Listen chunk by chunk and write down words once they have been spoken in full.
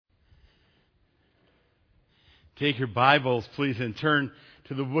Take your Bibles, please, and turn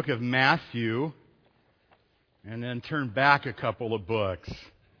to the book of Matthew, and then turn back a couple of books.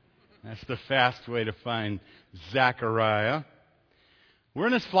 That's the fast way to find Zechariah. We're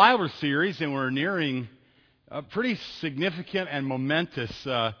in this flyover series, and we're nearing a pretty significant and momentous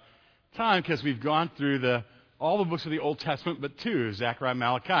time because we've gone through all the books of the Old Testament, but two, Zechariah and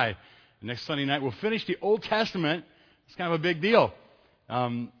Malachi. Next Sunday night, we'll finish the Old Testament. It's kind of a big deal.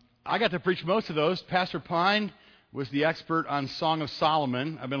 I got to preach most of those. Pastor Pine was the expert on Song of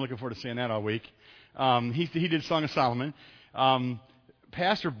Solomon. I've been looking forward to seeing that all week. He did Song of Solomon.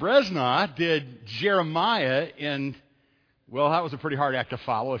 Pastor Bresnaugh did Jeremiah well, that was a pretty hard act to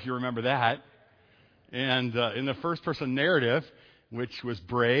follow, if you remember that. And in the first-person narrative, which was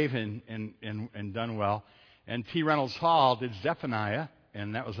brave and done well. And T. Reynolds Hall did Zephaniah,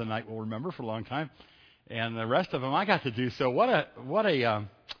 and that was a night we'll remember for a long time. And the rest of them I got to do. So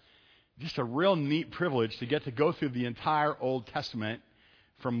just a real neat privilege to get to go through the entire Old Testament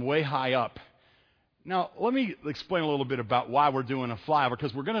from way high up. Now, let me explain a little bit about why we're doing a flyover,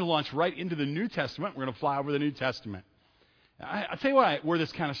 because we're going to launch right into the New Testament. We're going to fly over the New Testament. I'll tell you where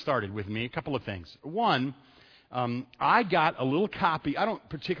this kind of started with me, a couple of things. One, I got a little copy. I don't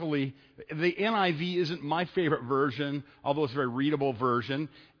particularly, the NIV isn't my favorite version, although it's a very readable version.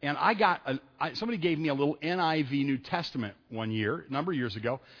 And somebody gave me a little NIV New Testament one year, a number of years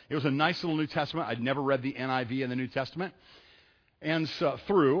ago. It was a nice little New Testament. I'd never read the NIV in the New Testament. And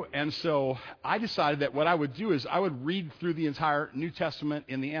so I decided that what I would do is I would read through the entire New Testament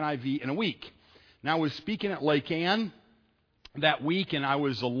in the NIV in a week. Now, I was speaking at Lake Ann that week, and I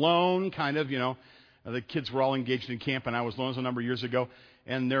was alone, kind of, the kids were all engaged in camp, and I was alone a number of years ago.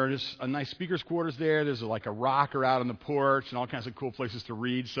 And there's a nice speaker's quarters there. There's like a rocker out on the porch and all kinds of cool places to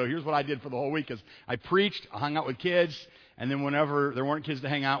read. So here's what I did for the whole week is I preached, I hung out with kids, and then whenever there weren't kids to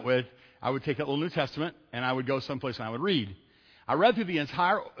hang out with, I would take that little New Testament, and I would go someplace and I would read. I read through the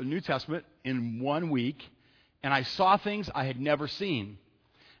entire New Testament in 1 week, and I saw things I had never seen.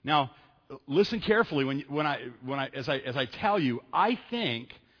 Now, listen carefully as I tell you. I think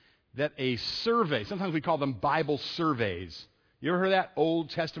that a survey, sometimes we call them Bible surveys. You ever heard of that? Old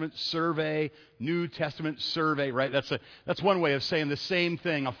Testament survey, New Testament survey, right? That's one way of saying the same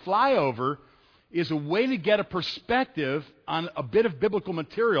thing. A flyover is a way to get a perspective on a bit of biblical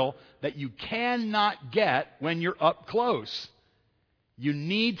material that you cannot get when you're up close. You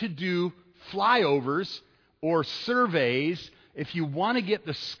need to do flyovers or surveys if you want to get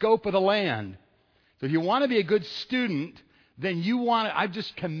the scope of the land. So if you want to be a good student, then I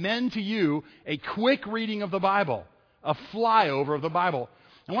just commend to you a quick reading of the Bible, a flyover of the Bible.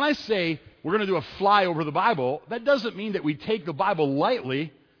 And when I say we're going to do a flyover of the Bible, that doesn't mean that we take the Bible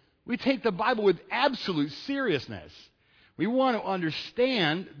lightly. We take the Bible with absolute seriousness. We want to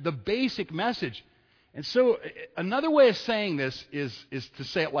understand the basic message. And so another way of saying this is to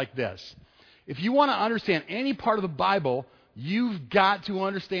say it like this. If you want to understand any part of the Bible, you've got to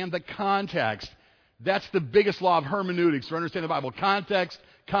understand the context. That's the biggest law of hermeneutics to understand the Bible. Context,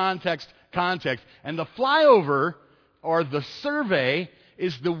 context, context. And the flyover or the survey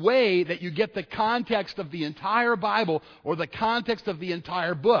is the way that you get the context of the entire Bible or the context of the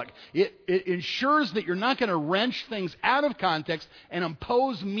entire book. It ensures that you're not going to wrench things out of context and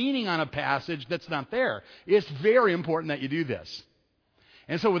impose meaning on a passage that's not there. It's very important that you do this.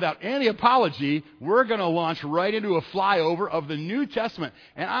 And so without any apology, we're going to launch right into a flyover of the New Testament.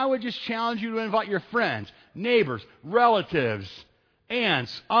 And I would just challenge you to invite your friends, neighbors, relatives,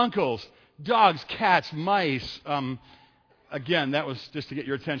 aunts, uncles, dogs, cats, mice. Again, that was just to get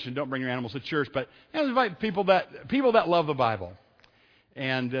your attention. Don't bring your animals to church, but invite people that love the Bible.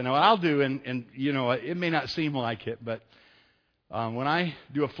 And what I'll do, and it may not seem like it, but when I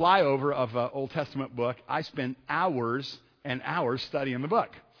do a flyover of an Old Testament book, I spend hours and hours studying the book.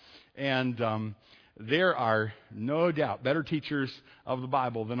 And there are no doubt better teachers of the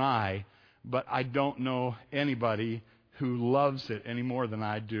Bible than I, but I don't know anybody who loves it any more than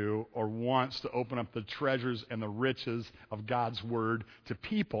I do or wants to open up the treasures and the riches of God's Word to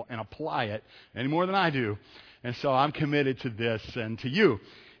people and apply it any more than I do. And so I'm committed to this and to you.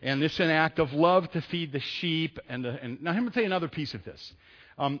 And it's an act of love to feed the sheep. And now I'm going to tell you another piece of this.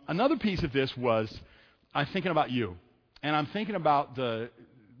 Another piece of this was I'm thinking about you. And I'm thinking about the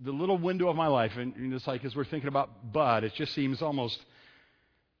little window of my life. And it's like as we're thinking about Bud, it just seems almost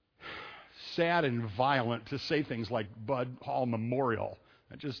sad and violent to say things like Bud Hall Memorial.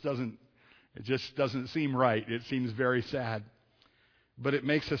 It just doesn't seem right. It seems very sad. But it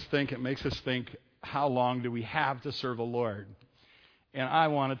makes us think, how long do we have to serve the Lord? And I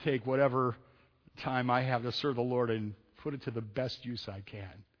want to take whatever time I have to serve the Lord and put it to the best use I can.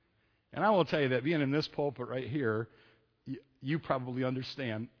 And I will tell you that being in this pulpit right here, you probably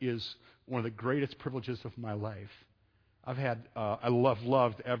understand, is one of the greatest privileges of my life. I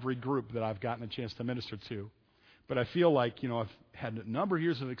loved every group that I've gotten a chance to minister to. But I feel like, I've had a number of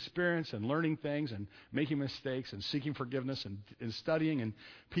years of experience and learning things and making mistakes and seeking forgiveness and studying. And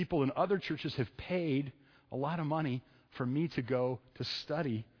people in other churches have paid a lot of money for me to go to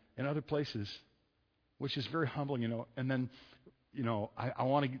study in other places, which is very humbling, And then, I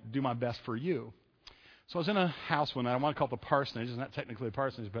want to do my best for you. So I was in a house one night. I want to call it the parsonage. It's not technically a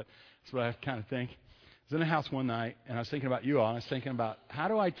parsonage, but that's what I kind of think. I was in a house one night, and I was thinking about you all. And I was thinking about, how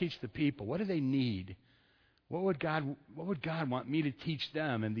do I teach the people? What do they need? What would God want me to teach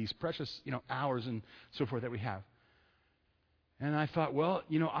them in these precious, hours and so forth that we have? And I thought, well,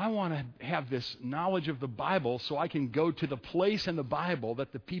 I want to have this knowledge of the Bible so I can go to the place in the Bible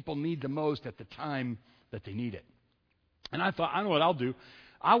that the people need the most at the time that they need it. And I thought, I know what I'll do.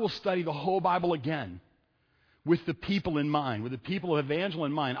 I will study the whole Bible again with the people in mind, with the people of Evangel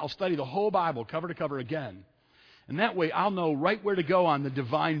in mind. I'll study the whole Bible cover to cover again. And that way I'll know right where to go on the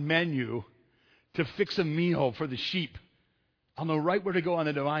divine menu to fix a meal for the sheep. I'll know right where to go on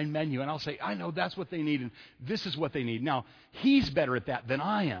the divine menu, and I'll say, I know that's what they need, and this is what they need. Now, He's better at that than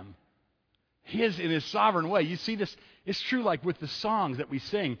I am. In His sovereign way. You see this, it's true like with the songs that we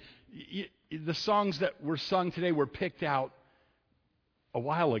sing. The songs that were sung today were picked out a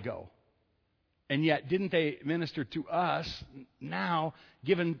while ago. And yet, didn't they minister to us now,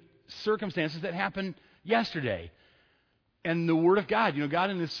 given circumstances that happened yesterday? And the Word of God, God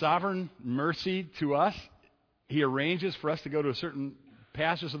in His sovereign mercy to us, He arranges for us to go to a certain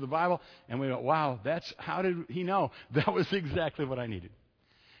passages of the Bible, and we go, wow, how did He know? That was exactly what I needed.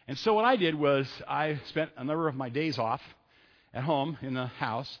 And so what I did was I spent a number of my days off at home in the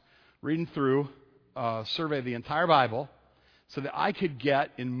house reading through a survey of the entire Bible so that I could get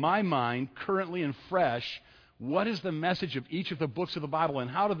in my mind, currently and fresh, what is the message of each of the books of the Bible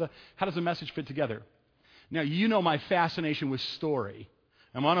and how does the message fit together? Now, my fascination with story.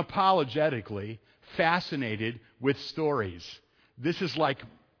 I'm unapologetically fascinated with stories. This is like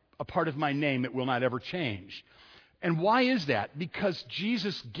a part of my name that will not ever change. And why is that? Because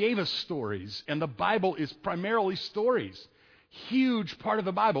Jesus gave us stories, and the Bible is primarily stories. Huge part of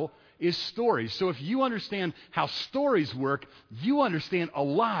the Bible is stories. So if you understand how stories work, you understand a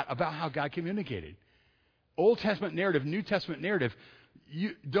lot about how God communicated. Old Testament narrative, New Testament narrative.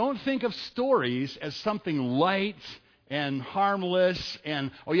 You don't think of stories as something light and harmless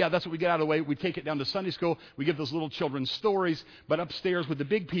and, oh yeah, that's what we get out of the way. We take it down to Sunday school. We give those little children stories. But upstairs with the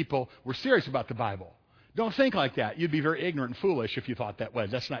big people, we're serious about the Bible. Don't think like that. You'd be very ignorant and foolish if you thought that way.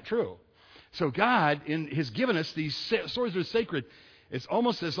 That's not true. So God has given us these stories that are sacred. It's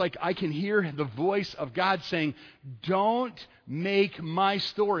almost as like I can hear the voice of God saying, don't make my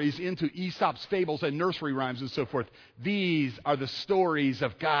stories into Aesop's fables and nursery rhymes and so forth. These are the stories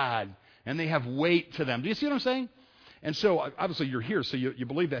of God, and they have weight to them. Do you see what I'm saying? And so, obviously, you're here, so you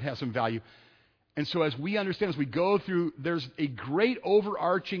believe that has some value. And so as we understand, as we go through, there's a great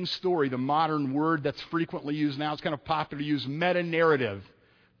overarching story, the modern word that's frequently used now. It's kind of popular to use meta-narrative,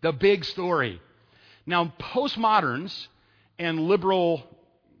 the big story. Now, postmoderns and liberal,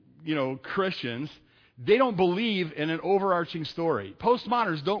 Christians, they don't believe in an overarching story.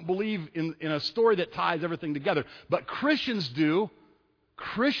 Postmoderns don't believe in a story that ties everything together. But Christians do.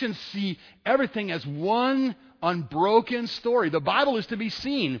 Christians see everything as one unbroken story. The Bible is to be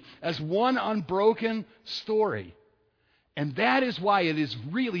seen as one unbroken story. And that is why it is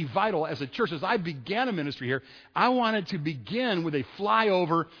really vital as a church. As I began a ministry here, I wanted to begin with a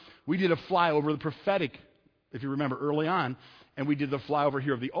flyover. We did a flyover of the prophetic, if you remember, early on. And we did the flyover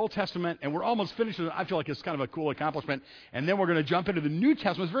here of the Old Testament, and we're almost finished with it. I feel like it's kind of a cool accomplishment. And then we're going to jump into the New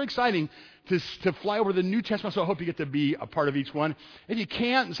Testament. It's very exciting to fly over the New Testament, so I hope you get to be a part of each one. If you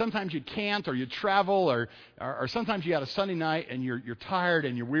can't, and sometimes you can't, or you travel, or sometimes you got a Sunday night and you're tired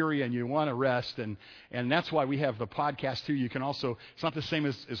and you're weary and you want to rest, and that's why we have the podcast too. You can also, it's not the same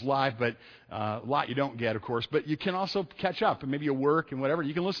as live, but a lot you don't get, of course, but you can also catch up, and maybe you work and whatever.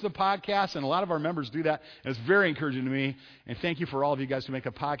 You can listen to podcasts, and a lot of our members do that, and it's very encouraging to me. And thank you for all of you guys who make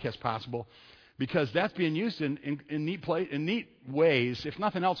a podcast possible, because that's being used in neat ways. If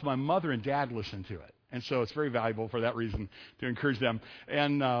nothing else, my mother and dad listen to it. And so it's very valuable for that reason to encourage them.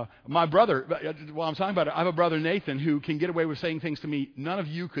 And my brother, while I'm talking about it, I have a brother, Nathan, who can get away with saying things to me none of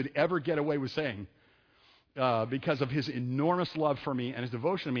you could ever get away with saying because of his enormous love for me and his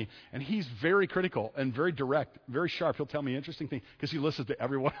devotion to me. And he's very critical and very direct, very sharp. He'll tell me interesting things because he listens to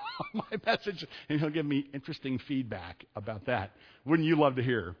every one of my messages, and he'll give me interesting feedback about that. Wouldn't you love to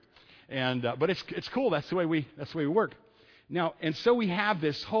hear? And but it's cool. That's the way we work. Now, and so we have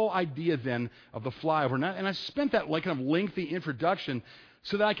this whole idea then of the flyover. And I spent that like kind of lengthy introduction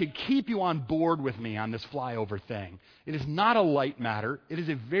so that I could keep you on board with me on this flyover thing. It is not a light matter. It is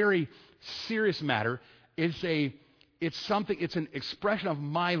a very serious matter. It's an expression of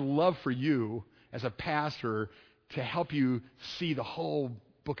my love for you as a pastor to help you see the whole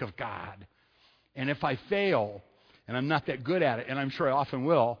book of God. And if I fail, and I'm not that good at it, and I'm sure I often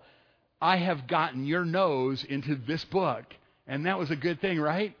will, I have gotten your nose into this book. And that was a good thing,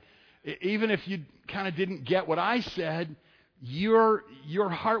 right? Even if you kind of didn't get what I said, your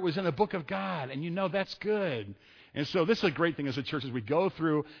heart was in the book of God, and you know that's good. And so this is a great thing as a church as we go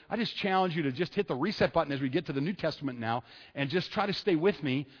through. I just challenge you to just hit the reset button as we get to the New Testament now and just try to stay with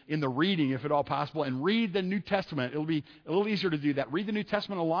me in the reading, if at all possible, and read the New Testament. It'll be a little easier to do that. Read the New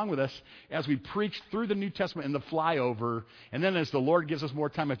Testament along with us as we preach through the New Testament in the flyover. And then as the Lord gives us more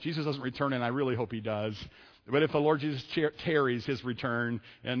time, if Jesus doesn't return, and I really hope he does, but if the Lord Jesus tarries his return,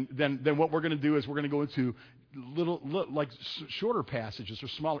 and then what we're going to do is we're going to go into like shorter passages or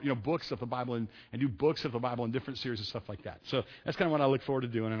smaller, books of the Bible and do books of the Bible in different series and stuff like that. So that's kind of what I look forward to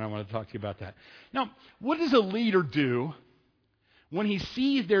doing, and I want to talk to you about that. Now, what does a leader do when he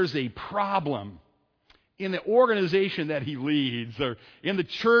sees there's a problem in the organization that he leads, or in the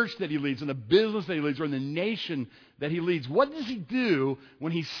church that he leads, in the business that he leads, or in the nation that he leads? What does he do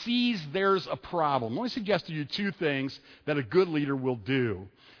when he sees there's a problem? I want to suggest to you two things that a good leader will do.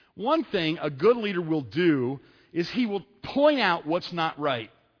 One thing a good leader will do is he will point out what's not right.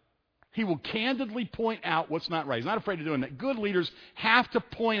 He will candidly point out what's not right. He's not afraid of doing that. Good leaders have to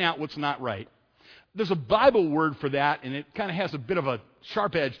point out what's not right. There's a Bible word for that, and it kind of has a bit of a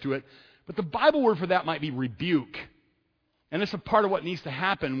sharp edge to it. But the Bible word for that might be rebuke. And it's a part of what needs to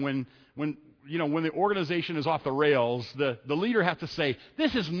happen when the organization is off the rails. The leader has to say,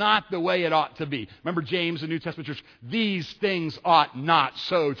 this is not the way it ought to be. Remember James, the New Testament church, these things ought not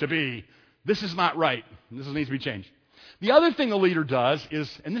so to be. This is not right. This needs to be changed. The other thing a leader does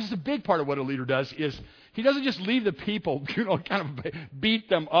is, and this is a big part of what a leader does, is he doesn't just leave the people, kind of beat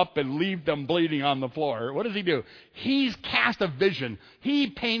them up and leave them bleeding on the floor. What does he do? He's cast a vision. He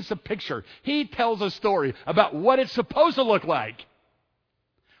paints a picture. He tells a story about what it's supposed to look like.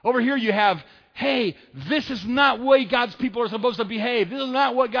 Over here you have, hey, this is not the way God's people are supposed to behave. This is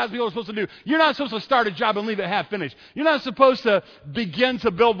not what God's people are supposed to do. You're not supposed to start a job and leave it half finished. You're not supposed to begin to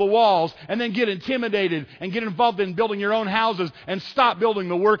build the walls and then get intimidated and get involved in building your own houses and stop building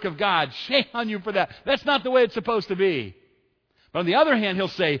the work of God. Shame on you for that. That's not the way it's supposed to be. But on the other hand, he'll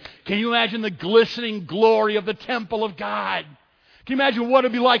say, can you imagine the glistening glory of the temple of God? Can you imagine what it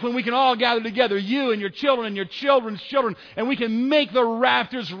would be like when we can all gather together, you and your children and your children's children, and we can make the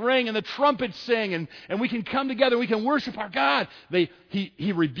rafters ring and the trumpets sing, and we can come together and we can worship our God?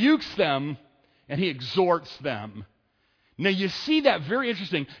 He rebukes them and he exhorts them. Now you see that, very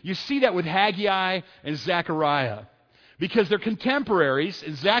interesting, you see that with Haggai and Zechariah, because they're contemporaries,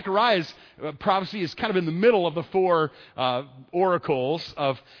 and Zechariah's prophecy is kind of in the middle of the four oracles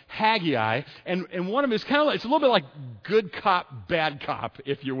of Haggai, and one of them is kind of like, it's a little bit like good cop, bad cop,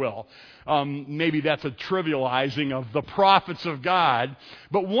 if you will. Maybe that's a trivializing of the prophets of God,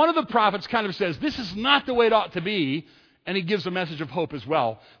 but one of the prophets kind of says, this is not the way it ought to be, and he gives a message of hope as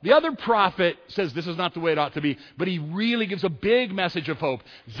well. The other prophet says this is not the way it ought to be, but he really gives a big message of hope.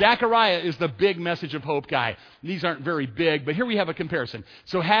 Zechariah is the big message of hope guy. These aren't very big, but here we have a comparison.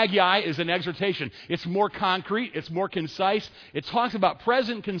 So Haggai is an exhortation. It's more concrete. It's more concise. It talks about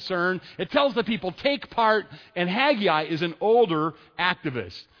present concern. It tells the people, take part, and Haggai is an older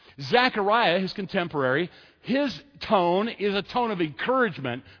activist. Zechariah, his contemporary, his tone is a tone of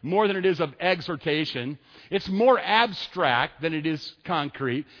encouragement more than it is of exhortation. It's more abstract than it is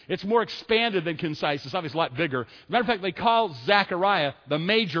concrete. It's more expanded than concise. It's obviously a lot bigger. As a matter of fact, they call Zechariah the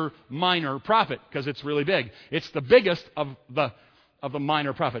major minor prophet because it's really big. It's the biggest of the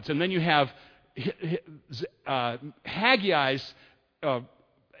minor prophets. And then you have Haggai's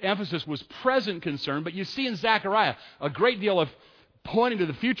emphasis was present concern, but you see in Zechariah a great deal of pointing to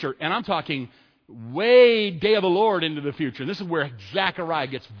the future, and I'm talking way day of the Lord into the future. This is where Zechariah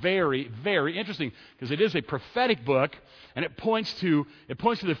gets very, very interesting, because it is a prophetic book, and it points to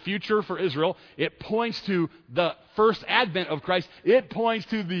the future for Israel. It points to the first advent of Christ. It points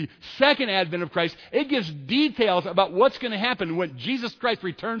to the second advent of Christ. It gives details about what's going to happen when Jesus Christ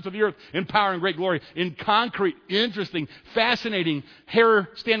returns to the earth in power and great glory, in concrete, interesting, fascinating, hair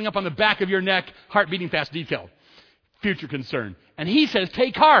standing up on the back of your neck, heart beating fast detail. Future concern. And he says,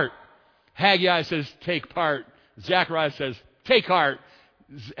 take heart. Haggai says, take part. Zechariah says, take heart.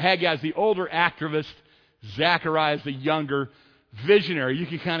 Haggai is the older activist. Zechariah is the younger visionary. You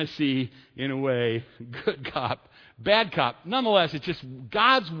can kind of see, in a way, good cop, bad cop. Nonetheless, it's just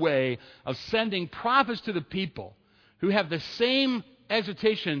God's way of sending prophets to the people who have the same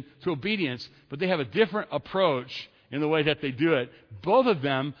exhortation to obedience, but they have a different approach in the way that they do it. Both of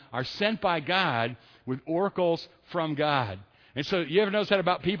them are sent by God with oracles from God. And so you ever notice that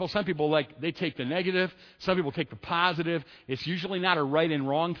about people? Some people, they take the negative. Some people take the positive. It's usually not a right and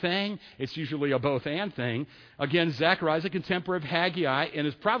wrong thing. It's usually a both and thing. Again, Zechariah is a contemporary of Haggai, and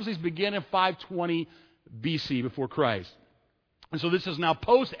his prophecies begin in 520 BC before Christ. And so this is now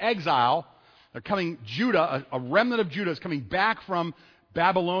post-exile. They're coming, Judah, a remnant of Judah is coming back from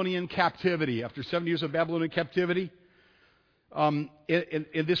Babylonian captivity after 70 years of Babylonian captivity. And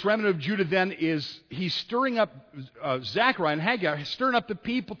this remnant of Judah then he's stirring up, Zechariah and Haggai, stirring up the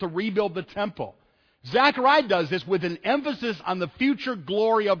people to rebuild the temple. Zechariah does this with an emphasis on the future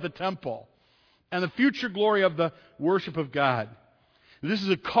glory of the temple and the future glory of the worship of God. This is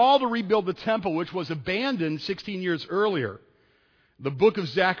a call to rebuild the temple, which was abandoned 16 years earlier. The book of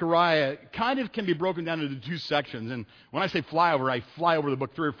Zechariah kind of can be broken down into two sections. And when I say flyover, I fly over the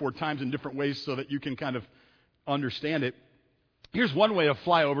book 3 or 4 times in different ways so that you can kind of understand it. Here's one way to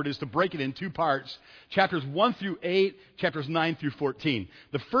fly over it, is to break it in 2 parts. Chapters 1 through 8, chapters 9 through 14.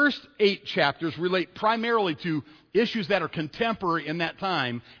 The first 8 chapters relate primarily to issues that are contemporary in that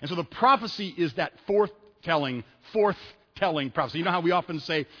time. And so the prophecy is that forth-telling prophecy. You know how we often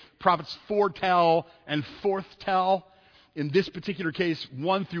say prophets foretell and forth-tell? In this particular case,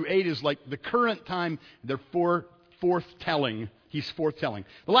 1 through 8 is like the current time. They're forth-telling. He's forthtelling.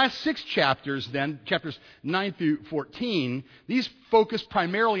 The last 6 chapters then, chapters 9 through 14, these focus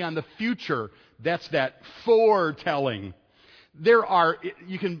primarily on the future. That's that foretelling. There are,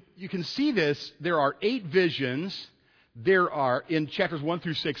 you can see this, there are 8 visions. There are, in chapters 1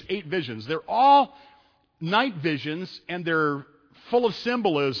 through 6, 8 visions. They're all night visions, and they're full of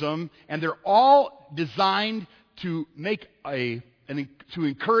symbolism, and they're all designed to make to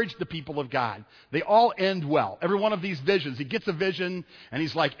encourage the people of God. They all end well. Every one of these visions, he gets a vision, and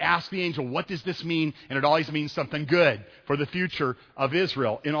he's like, ask the angel, what does this mean? And it always means something good for the future of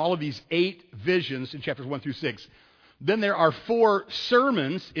Israel in all of these 8 visions in chapters 1 through 6. Then there are 4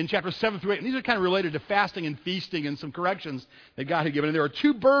 sermons in chapters 7 through 8, and these are kind of related to fasting and feasting and some corrections that God had given. And there are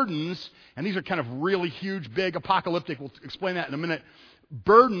 2 burdens, and these are kind of really huge, big, apocalyptic. We'll explain that in a minute.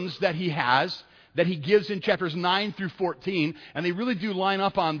 Burdens that he has, that he gives in chapters 9 through 14, and they really do line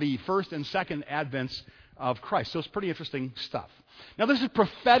up on the first and second advents of Christ. So it's pretty interesting stuff. Now, this is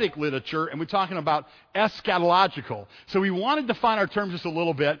prophetic literature, and we're talking about eschatological. So we want to define our terms just a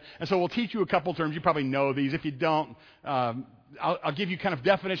little bit, and so we'll teach you a couple terms. You probably know these. If you don't, I'll give you kind of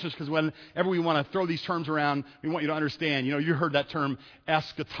definitions, because whenever we want to throw these terms around, we want you to understand. You know, you heard that term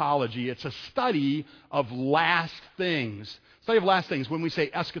eschatology. It's a study of last things. Study of last things. When we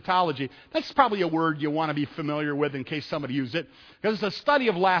say eschatology, that's probably a word you want to be familiar with in case somebody used it, because it's a study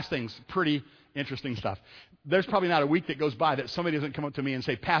of last things. Pretty interesting stuff. There's probably not a week that goes by that somebody doesn't come up to me and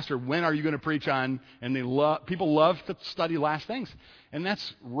say, Pastor, when are you going to preach on? And people love to study last things. And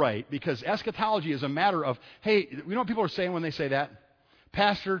that's right, because eschatology is a matter of, hey, you know what people are saying when they say that?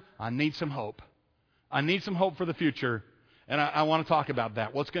 Pastor, I need some hope. I need some hope for the future. And I want to talk about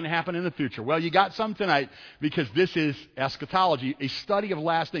that. What's going to happen in the future? Well, you got some tonight, because this is eschatology, a study of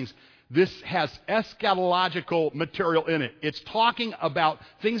last things. This has eschatological material in it. It's talking about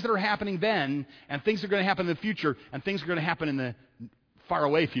things that are happening then, and things that are going to happen in the future, and things that are going to happen in the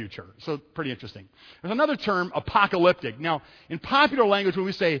faraway future. So pretty interesting. There's another term, apocalyptic. Now, in popular language, when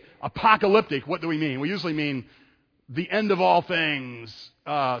we say apocalyptic, what do we mean? We usually mean the end of all things,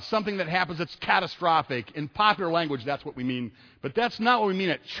 something that happens that's catastrophic. In popular language, that's what we mean. But that's not what we mean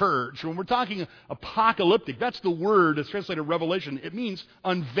at church. When we're talking apocalyptic, that's the word that's translated Revelation. It means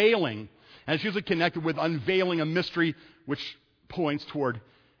unveiling. And it's usually connected with unveiling a mystery, which points toward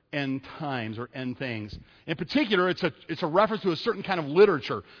end times or end things. In particular, it's a reference to a certain kind of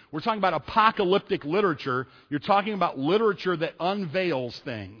literature. We're talking about apocalyptic literature. You're talking about literature that unveils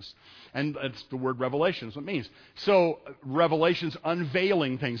things. And it's the word revelation is what it means. So Revelation's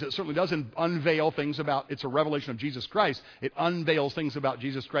unveiling things. It certainly doesn't unveil things about, it's a revelation of Jesus Christ. It unveils things about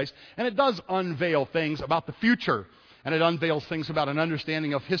Jesus Christ. And it does unveil things about the future. And it unveils things about an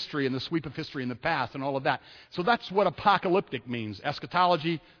understanding of history and the sweep of history in the past and all of that. So that's what apocalyptic means.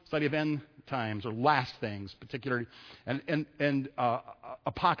 Eschatology, study of end times or last things, particularly. And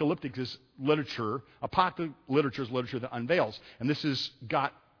apocalyptic is literature. Apocalyptic literature is literature that unveils. And this has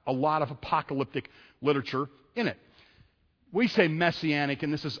got a lot of apocalyptic literature in it. We say messianic,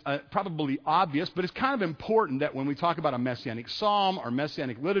 and this is probably obvious, but it's kind of important that when we talk about a messianic psalm or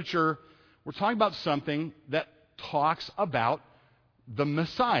messianic literature, we're talking about something that talks about the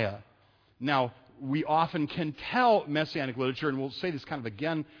Messiah. Now, we often can tell Messianic literature, and we'll say this kind of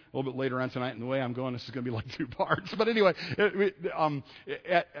again a little bit later on tonight, and the way I'm going, this is going to be like 2 parts. But anyway,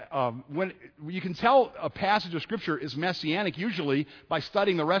 when you can tell a passage of Scripture is Messianic usually by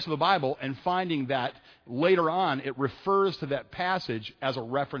studying the rest of the Bible and finding that later on it refers to that passage as a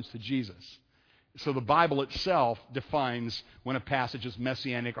reference to Jesus. So the Bible itself defines when a passage is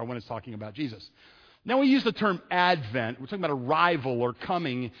Messianic or when it's talking about Jesus. Now we use the term Advent. We're talking about arrival or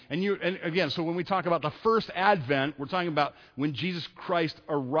coming. And again, so when we talk about the first Advent, we're talking about when Jesus Christ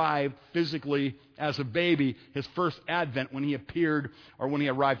arrived physically as a baby, his first Advent, when he appeared or when he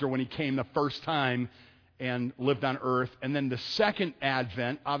arrived or when he came the first time and lived on earth. And then the second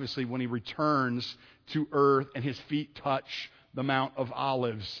Advent, obviously when he returns to earth and his feet touch the Mount of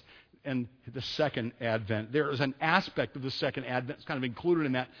Olives. And the second Advent. There is an aspect of the second Advent that's kind of included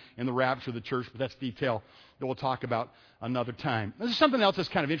in that in the rapture of the church, but that's detail that we'll talk about another time. This is something else that's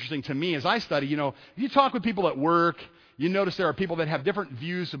kind of interesting to me as I study. If you talk with people at work, you notice there are people that have different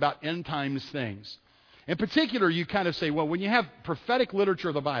views about end times things. In particular, you kind of say, well, when you have prophetic literature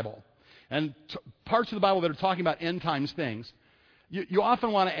of the Bible and parts of the Bible that are talking about end times things, you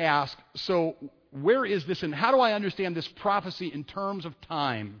often want to ask, so where is this and how do I understand this prophecy in terms of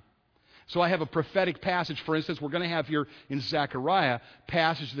time? So I have a prophetic passage. For instance, we're going to have here in Zechariah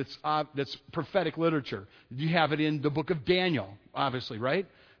passage that's prophetic literature. You have it in the book of Daniel, obviously, right?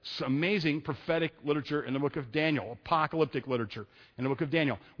 It's amazing prophetic literature in the book of Daniel, apocalyptic literature in the book of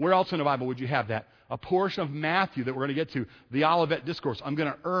Daniel. Where else in the Bible would you have that? A portion of Matthew that we're going to get to, the Olivet Discourse. I'm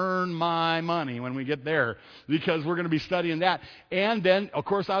going to earn my money when we get there because we're going to be studying that. And then, of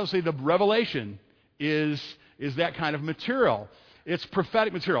course, obviously the Revelation is that kind of material. It's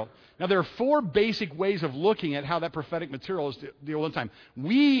prophetic material. Now, there are 4 basic ways of looking at how that prophetic material is the old time.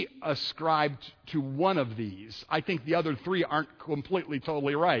 We ascribe to one of these. I think the other 3 aren't completely,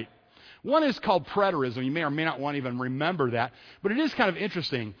 totally right. One is called preterism. You may or may not want to even remember that, but it is kind of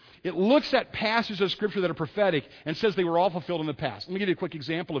interesting. It looks at passages of Scripture that are prophetic and says they were all fulfilled in the past. Let me give you a quick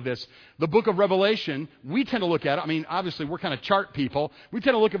example of this. The book of Revelation, we tend to look at it. I mean, obviously, we're kind of chart people. We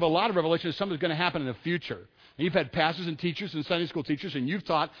tend to look at a lot of Revelation as something that's going to happen in the future. And you've had pastors and teachers and Sunday school teachers, and you've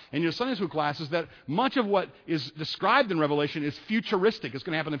taught in your Sunday school classes that much of what is described in Revelation is futuristic. It's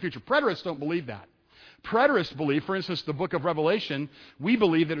going to happen in the future. Preterists don't believe that. Preterists believe, for instance, the book of Revelation, we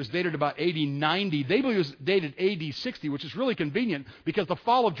believe that it was dated about AD 90. They believe it was dated AD 60, which is really convenient because the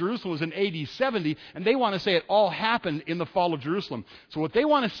fall of Jerusalem was in AD 70, and they want to say it all happened in the fall of Jerusalem. So what they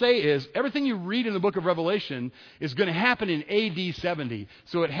want to say is everything you read in the book of Revelation is going to happen in AD 70.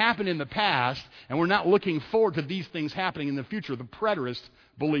 So it happened in the past, and we're not looking forward to these things happening in the future. The preterists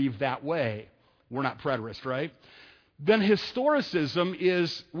believe that way. We're not preterists, right? Then historicism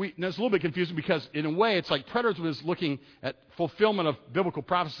is, it's a little bit confusing because in a way it's like preterism is looking at fulfillment of biblical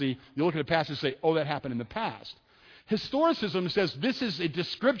prophecy. You look at a passage and say, oh, that happened in the past. Historicism says this is a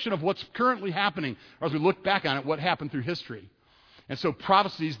description of what's currently happening, or as we look back on it, what happened through history. And so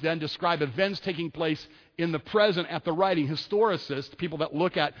prophecies then describe events taking place in the present at the writing. Historicists, people that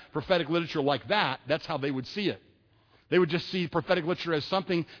look at prophetic literature like that, that's how they would see it. They would just see prophetic literature as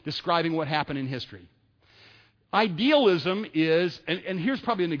something describing what happened in history. Idealism is, and here's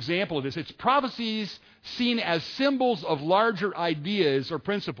probably an example of this, it's prophecies seen as symbols of larger ideas or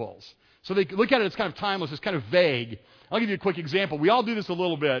principles. So they look at it as kind of timeless, it's kind of vague. I'll give you a quick example. We all do this a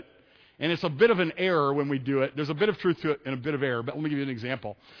little bit, and it's a bit of an error when we do it. There's a bit of truth to it and a bit of error, but let me give you an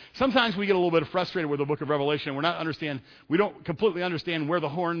example. Sometimes we get a little bit frustrated with the book of Revelation. We don't completely understand where the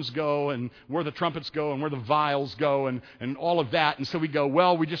horns go and where the trumpets go and where the vials go and all of that. And so we go,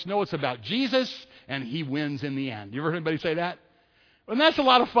 well, we just know it's about Jesus and he wins in the end. You ever heard anybody say that? And that's a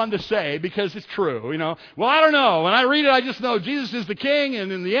lot of fun to say because it's true, Well, I don't know. When I read it, I just know Jesus is the king and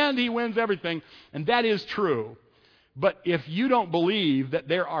in the end he wins everything. And that is true. But if you don't believe that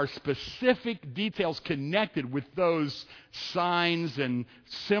there are specific details connected with those signs and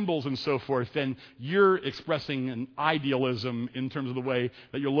symbols and so forth, then you're expressing an idealism in terms of the way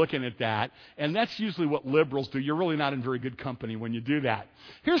that you're looking at that. And that's usually what liberals do. You're really not in very good company when you do that.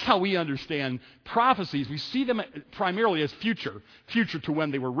 Here's how we understand prophecies. We see them primarily as future to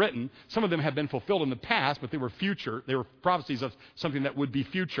when they were written. Some of them have been fulfilled in the past, but they were future. They were prophecies of something that would be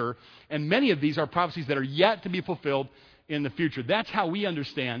future. And many of these are prophecies that are yet to be fulfilled in the future. That's how we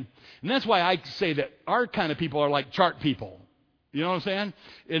understand. And that's why I say that our kind of people are like chart people. You know what I'm saying?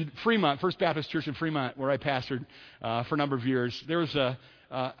 In Fremont, First Baptist Church in Fremont, where I pastored for a number of years, there was a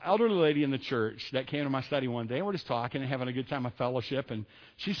elderly lady in the church that came to my study one day, and we're just talking and having a good time of fellowship, and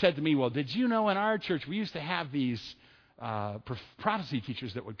she said to me, well, did you know in our church we used to have these prophecy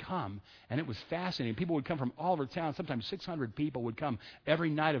teachers that would come, and it was fascinating. People would come from all over town. Sometimes 600 people would come every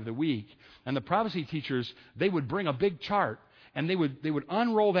night of the week. And the prophecy teachers, they would bring a big chart, and they would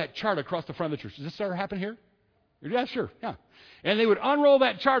unroll that chart across the front of the church. Does this ever happen here? Yeah, sure. Yeah. And they would unroll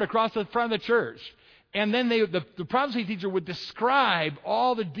that chart across the front of the church. And then the prophecy teacher would describe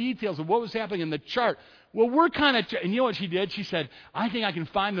all the details of what was happening in the chart. Well, and you know what she did? She said, I think I can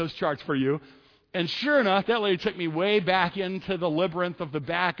find those charts for you. And sure enough, that lady took me way back into the labyrinth of the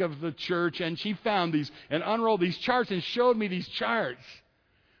back of the church, and she found these and unrolled these charts and showed me these charts.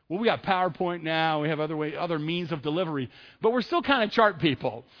 Well, we got PowerPoint now. We have other means of delivery. But we're still kind of chart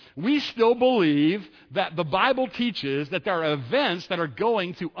people. We still believe that the Bible teaches that there are events that are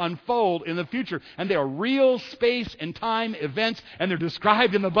going to unfold in the future. And they are real space and time events, and they're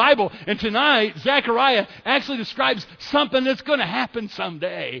described in the Bible. And tonight, Zechariah actually describes something that's going to happen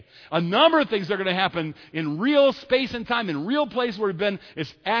someday. A number of things that are going to happen in real space and time, in real place where we've been.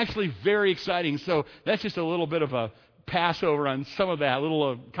 It's actually very exciting. So that's just a little bit of a Passover on some of that, a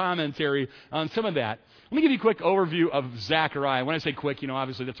little commentary on some of that. Let me give you a quick overview of Zechariah. When I say quick,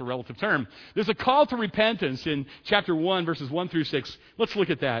 obviously that's a relative term. There's a call to repentance in chapter 1, verses 1 through 6. Let's look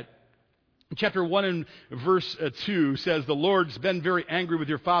at that. Chapter 1 and verse 2 says, the Lord's been very angry with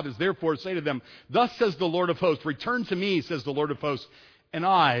your fathers. Therefore say to them, thus says the Lord of hosts, return to me, says the Lord of hosts, and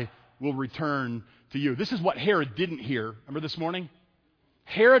I will return to you. This is what Herod didn't hear. Remember this morning?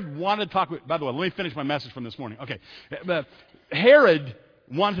 Herod wanted to talk with, by the way, let me finish my message from this morning. Okay. Herod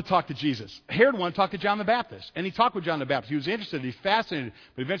wanted to talk to Jesus. Herod wanted to talk to John the Baptist. And he talked with John the Baptist. He was interested. He's fascinated.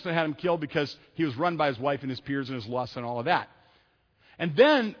 But eventually had him killed because he was run by his wife and his peers and his lusts and all of that. And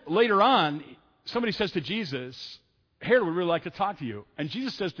then later on, somebody says to Jesus, Herod would really like to talk to you. And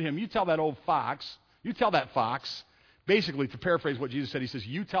Jesus says to him, you tell that fox, basically to paraphrase what Jesus said, he says,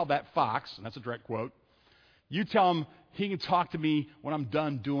 you tell that fox, and that's a direct quote, you tell him he can talk to me when I'm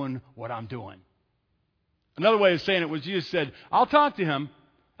done doing what I'm doing. Another way of saying it was Jesus said, I'll talk to him,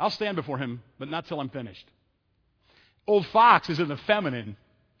 I'll stand before him, but not till I'm finished. Old fox is in the feminine.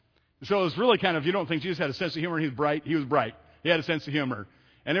 So it was really kind of, you don't think Jesus had a sense of humor and he was bright? He was bright. He had a sense of humor.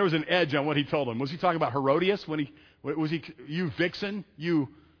 And there was an edge on what he told him. Was he talking about Herodias? You vixen? You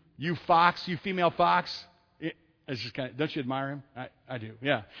fox? You female fox? It's just kind of, don't you admire him? I do,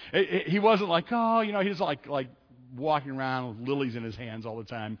 yeah. He wasn't like, he's like walking around with lilies in his hands all the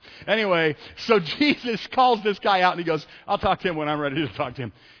time. Anyway, so Jesus calls this guy out and he goes, I'll talk to him when I'm ready to talk to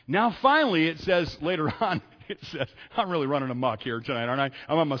him. Now finally it says later on, I'm really running amok here tonight, aren't I?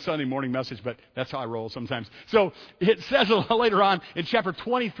 I'm on my Sunday morning message, but that's how I roll sometimes. So it says later on in chapter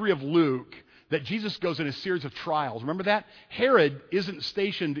 23 of Luke that Jesus goes in a series of trials. Remember that? Herod isn't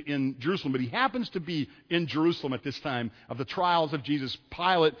stationed in Jerusalem, but he happens to be in Jerusalem at this time of the trials of Jesus.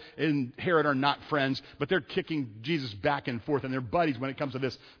 Pilate and Herod are not friends, but they're kicking Jesus back and forth, and they're buddies when it comes to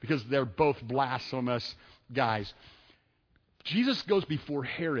this because they're both blasphemous guys. Jesus goes before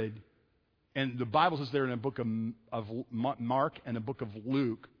Herod, and the Bible says there in the book of Mark and the book of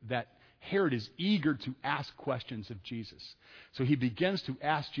Luke that Herod is eager to ask questions of Jesus. So he begins to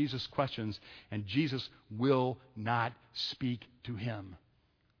ask Jesus questions, and Jesus will not speak to him.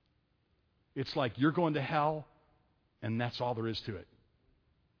 It's like you're going to hell, and that's all there is to it.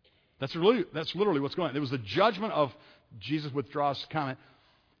 That's literally what's going on. There was the judgment of Jesus withdraws comment.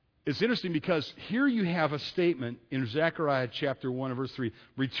 It's interesting because here you have a statement in Zechariah chapter 1 and verse 3.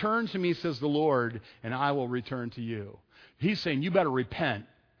 Return to me, says the Lord, and I will return to you. He's saying you better repent.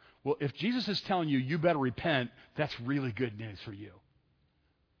 Well, if Jesus is telling you better repent, that's really good news for you.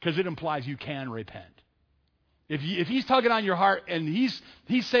 Because it implies you can repent. If he's tugging on your heart and he's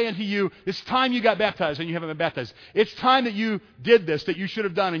saying to you, it's time you got baptized and you haven't been baptized. It's time that you did this that you should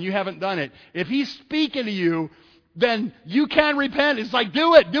have done and you haven't done it. If he's speaking to you, then you can repent. It's like,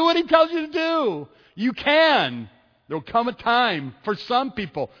 do it. Do what he tells you to do. You can. There'll come a time for some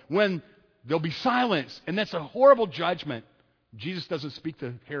people when there'll be silence. And that's a horrible judgment. Jesus doesn't speak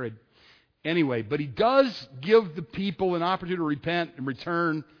to Herod anyway, but he does give the people an opportunity to repent and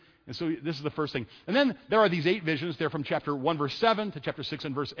return. And so this is the first thing. And then there are these 8 visions. They're from chapter 1, verse 7 to chapter 6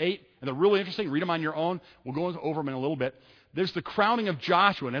 and verse 8. And they're really interesting. Read them on your own. We'll go over them in a little bit. There's the crowning of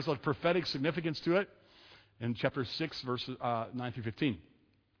Joshua, and it has a prophetic significance to it in chapter 6, verses 9 through 15.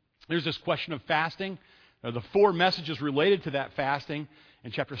 There's this question of fasting. The 4 messages related to that fasting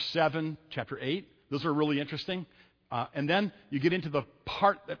in chapter 7, chapter 8. Those are really interesting. And then you get into the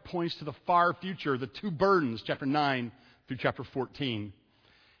part that points to the far future, the 2 burdens, chapter 9 through chapter 14.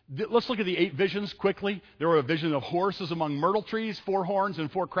 Let's look at the 8 visions quickly. There were a vision of horses among myrtle trees, 4 horns and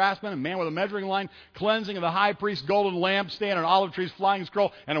 4 craftsmen, a man with a measuring line, cleansing of the high priest, golden lampstand, an olive trees, flying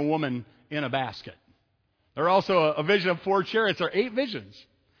scroll, and a woman in a basket. There are also a vision of 4 chariots. There are 8 visions.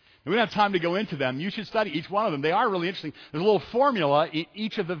 And we don't have time to go into them. You should study each one of them. They are really interesting. There's a little formula in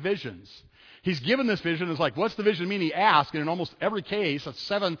each of the visions. He's given this vision. It's like, what's the vision mean? He asks, and in almost every case, that's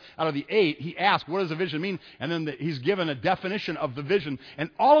 7 out of the 8, he asks, what does the vision mean? And then he's given a definition of the vision.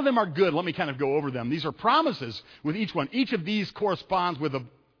 And all of them are good. Let me kind of go over them. These are promises with each one. Each of these corresponds with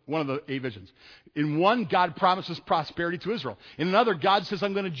one of the 8 visions. In one, God promises prosperity to Israel. In another, God says,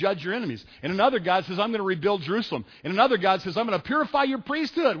 I'm going to judge your enemies. In another, God says, I'm going to rebuild Jerusalem. In another, God says, I'm going to purify your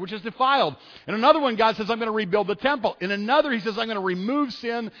priesthood, which is defiled. In another one, God says, I'm going to rebuild the temple. In another, he says, I'm going to remove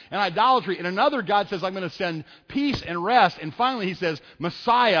sin and idolatry. In another, God says, I'm going to send peace and rest. And finally, he says,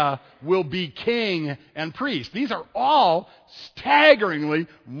 Messiah will be king and priest. These are all staggeringly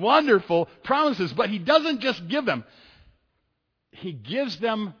wonderful promises, but he doesn't just give them. He gives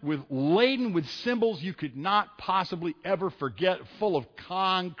them laden with symbols you could not possibly ever forget, full of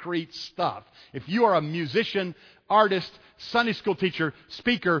concrete stuff. If you are a musician, artist, Sunday school teacher,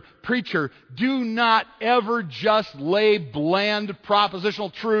 speaker, preacher, do not ever just lay bland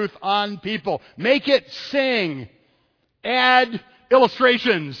propositional truth on people. Make it sing. Add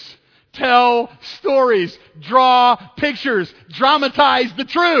illustrations. Tell stories. Draw pictures. Dramatize the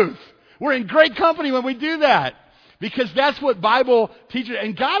truth. We're in great company when we do that. Because that's what Bible teaches.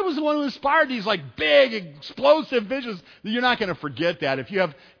 And God was the one who inspired these like big, explosive visions. You're not going to forget that. If you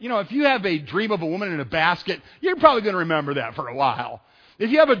have a dream of a woman in a basket, you're probably going to remember that for a while.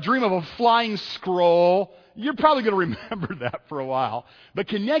 If you have a dream of a flying scroll, you're probably going to remember that for a while. But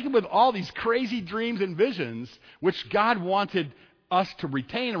connected with all these crazy dreams and visions, which God wanted us to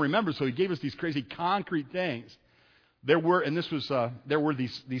retain and remember, so he gave us these crazy concrete things. There were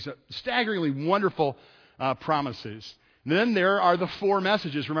these staggeringly wonderful promises. And then there are the 4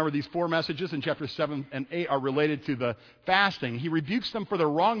 messages. Remember, these 4 messages in chapters 7 and 8 are related to the fasting. He rebukes them for their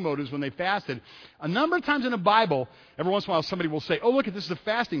wrong motives when they fasted. A number of times in the Bible, every once in a while somebody will say, oh, look, this is a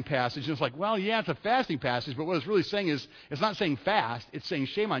fasting passage. And it's like, well, yeah, it's a fasting passage, but what it's really saying is, it's not saying fast, it's saying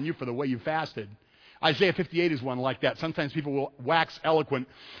shame on you for the way you fasted. Isaiah 58 is one like that. Sometimes people will wax eloquent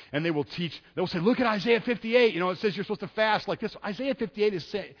and they'll say, look at Isaiah 58. It says you're supposed to fast like this. Isaiah 58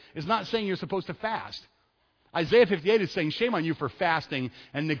 is not saying you're supposed to fast. Isaiah 58 is saying, shame on you for fasting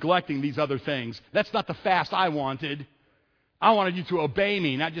and neglecting these other things. That's not the fast I wanted. I wanted you to obey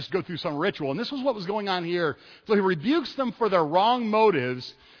me, not just go through some ritual. And this was what was going on here. So he rebukes them for their wrong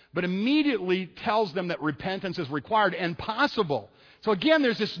motives, but immediately tells them that repentance is required and possible. So again,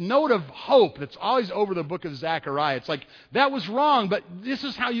 there's this note of hope that's always over the book of Zechariah. It's like, that was wrong, but this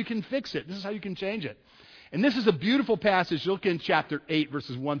is how you can fix it. This is how you can change it. And this is a beautiful passage. Look in chapter 8,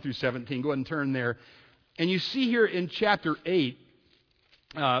 verses 1 through 17. Go ahead and turn there. And you see here in chapter 8,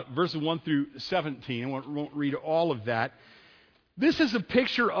 verses 1 through 17, I won't read all of that. This is a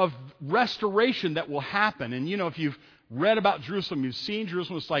picture of restoration that will happen. And if you've read about Jerusalem, you've seen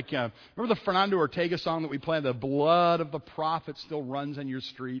Jerusalem. It's like, remember the Fernando Ortega song that we played, The Blood of the Prophet Still Runs in Your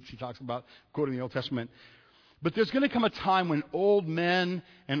Streets? He talks about quoting the Old Testament. But there's going to come a time when old men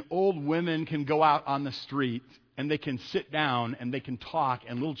and old women can go out on the street and they can sit down and they can talk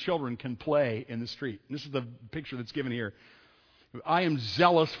and little children can play in the street. And this is the picture that's given here. I am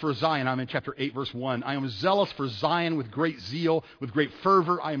zealous for Zion. I'm in chapter 8, verse 1. I am zealous for Zion with great zeal, with great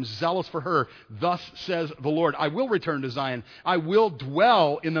fervor. I am zealous for her. Thus says the Lord, I will return to Zion. I will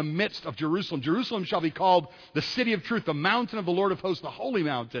dwell in the midst of Jerusalem. Jerusalem shall be called the city of truth, the mountain of the Lord of hosts, the holy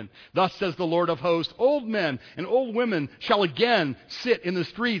mountain. Thus says the Lord of hosts, old men and old women shall again sit in the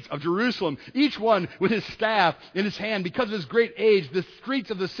streets of Jerusalem, each one with his staff in his hand. Because of his great age, the streets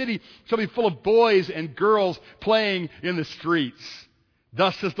of the city shall be full of boys and girls playing in the streets.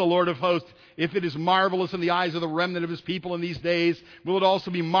 Thus says the Lord of hosts, if it is marvelous in the eyes of the remnant of his people in these days, will it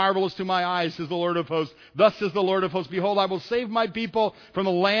also be marvelous to my eyes, says the Lord of hosts. Thus says the Lord of hosts, behold, I will save my people from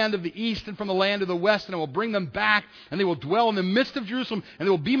the land of the east and from the land of the west, and I will bring them back, and they will dwell in the midst of Jerusalem, and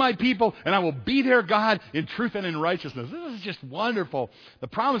they will be my people, and I will be their God in truth and in righteousness. This is just wonderful. The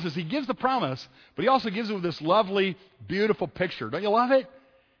promises, he gives the promise, but he also gives it with this lovely, beautiful picture. Don't you love it?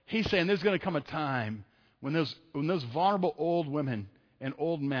 He's saying there's going to come a time when those vulnerable old women and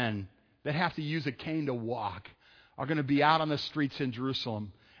old men that have to use a cane to walk are going to be out on the streets in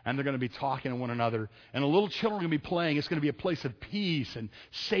Jerusalem, and they're going to be talking to one another, and the little children are going to be playing. It's going to be a place of peace and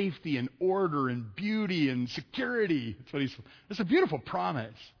safety and order and beauty and security. It's a beautiful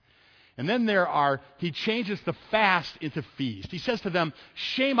promise. And then he changes the fast into feast. He says to them,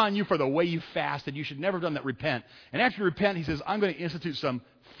 shame on you for the way you fasted. You should never have done that. Repent. And after you repent, he says, I'm going to institute some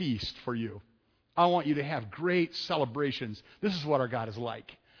feast for you. I want you to have great celebrations. This is what our God is like.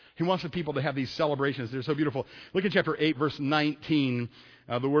 He wants the people to have these celebrations. They're so beautiful. Look at chapter 8, verse 19.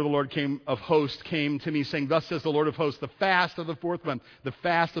 the word of the Lord of hosts came to me, saying, thus says the Lord of hosts, the fast of the 4th month, the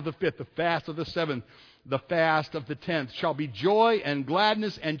fast of the 5th, the fast of the 7th, the fast of the 10th shall be joy and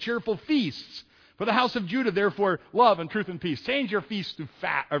gladness and cheerful feasts. For the house of Judah, therefore, love and truth and peace. Change your feasts to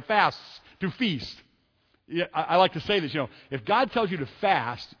fasts to feast. Yeah, I like to say this, if God tells you to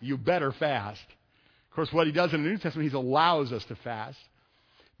fast, you better fast. Of course, what he does in the New Testament, he allows us to fast.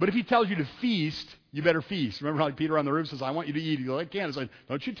 But if he tells you to feast, you better feast. Remember how Peter on the roof says, I want you to eat. He goes, I can't. It's like,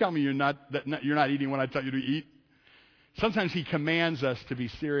 don't you tell me you're not eating when I tell you to eat. Sometimes he commands us to be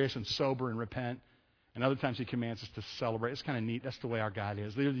serious and sober and repent. And other times he commands us to celebrate. It's kind of neat. That's the way our God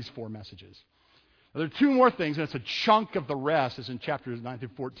is. There are these 4 messages. Now, there are 2 more things, and it's a chunk of the rest, is in chapters 9 through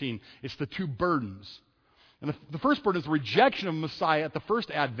 14. It's the 2 burdens. And the first burden is the rejection of Messiah at the first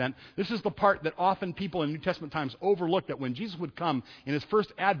advent. This is the part that often people in New Testament times overlook, that when Jesus would come in his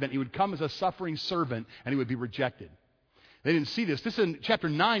first advent, he would come as a suffering servant, and he would be rejected. They didn't see this. This is in chapter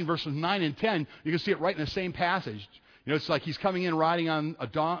 9, verses 9 and 10. You can see it right in the same passage. It's like he's coming in riding on a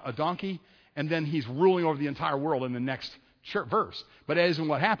donkey, and then he's ruling over the entire world in the next verse. But that isn't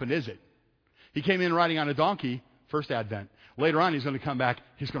what happened, is it? He came in riding on a donkey, first advent. Later on, he's going to come back.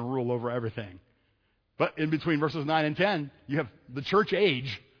 He's going to rule over everything. But in between verses 9 and 10, you have the church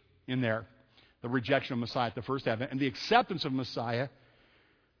age in there. The rejection of Messiah at the first advent. And the acceptance of Messiah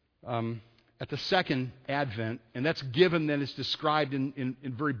at the second advent. And that's given, then it's described in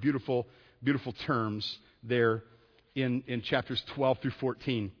very beautiful, beautiful terms there in chapters 12 through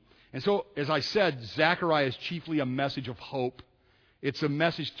 14. And so, as I said, Zechariah is chiefly a message of hope. It's a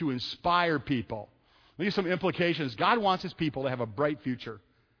message to inspire people. Let me give you some implications. God wants his people to have a bright future.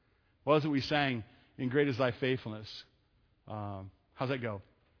 What is it we sang? In great is thy faithfulness. How's that go?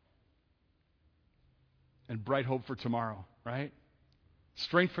 And bright hope for tomorrow, right?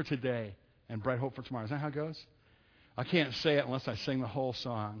 Strength for today and bright hope for tomorrow. Is that how it goes? I can't say it unless I sing the whole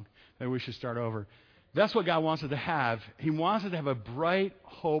song. Maybe we should start over. That's what God wants us to have. He wants us to have a bright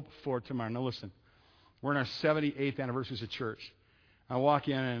hope for tomorrow. Now listen, we're in our 78th anniversary as a church. I walk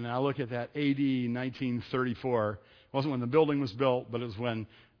in and I look at that AD 1934. It wasn't when the building was built, but it was when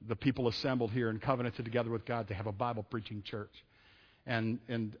the people assembled here and covenanted together with God to have a Bible-preaching church. And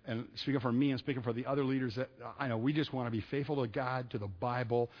speaking for me and speaking for the other leaders, that I know we just want to be faithful to God, to the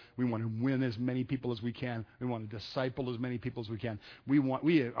Bible. We want to win as many people as we can. We want to disciple as many people as we can. We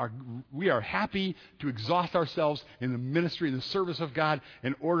are happy to exhaust ourselves in the ministry and the service of God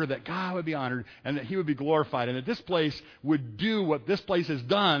in order that God would be honored and that he would be glorified, and that this place would do what this place has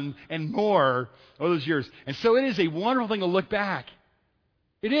done and more over those years. And so it is a wonderful thing to look back.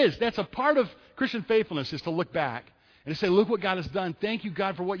 It is. That's a part of Christian faithfulness, is to look back and to say, look what God has done. Thank you,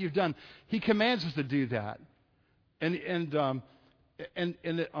 God, for what you've done. He commands us to do that.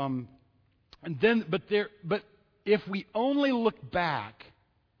 But if we only look back,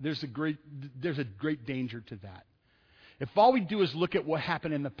 there's a great danger to that. If all we do is look at what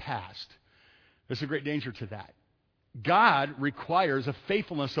happened in the past, there's a great danger to that. God requires a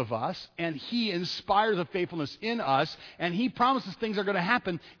faithfulness of us, and he inspires a faithfulness in us, and he promises things are going to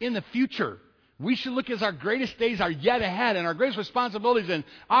happen in the future. We should look as our greatest days are yet ahead, and our greatest responsibilities and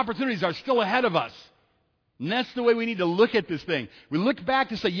opportunities are still ahead of us. And that's the way we need to look at this thing. We look back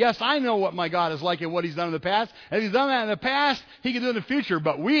to say, yes, I know what my God is like and what he's done in the past. And if he's done that in the past, he can do it in the future.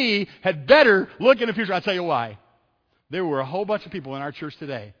 But we had better look in the future. I'll tell you why. There were a whole bunch of people in our church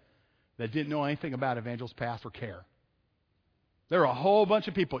today that didn't know anything about evangelist past or care. There are a whole bunch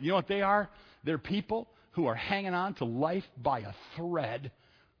of people. You know what they are? They're people who are hanging on to life by a thread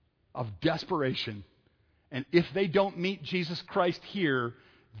of desperation. And if they don't meet Jesus Christ here,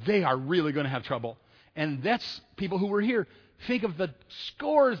 they are really going to have trouble. And that's people who were here. Think of the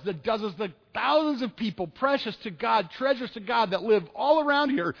scores, the dozens, the thousands of people, precious to God, treasures to God, that live all around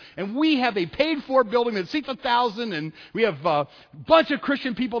here. And we have a paid-for building that seats 1,000, and we have a bunch of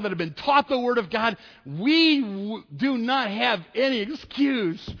Christian people that have been taught the Word of God. We do not have any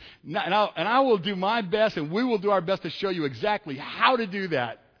excuse. And I will do my best, and we will do our best to show you exactly how to do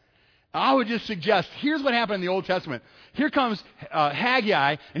that. I would just suggest, here's what happened in the Old Testament. Here comes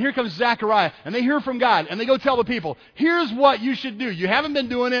Haggai, and here comes Zechariah, and they hear from God, and they go tell the people, here's what you should do. You haven't been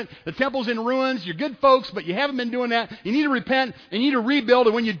doing it. The temple's in ruins. You're good folks, but you haven't been doing that. You need to repent, and you need to rebuild,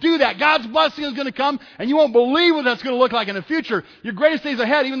 and when you do that, God's blessing is going to come, and you won't believe what that's going to look like in the future. Your greatest days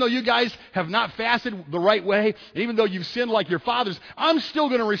ahead, even though you guys have not fasted the right way, and even though you've sinned like your fathers, I'm still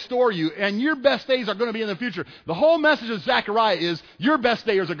going to restore you, and your best days are going to be in the future. The whole message of Zechariah is, your best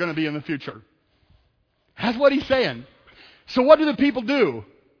days are going to be in the future. That's what he's saying. So what do the people do?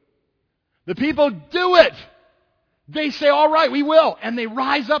 The people do it. They say, all right, we will. And they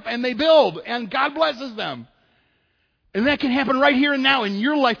rise up and they build. And God blesses them. And that can happen right here and now in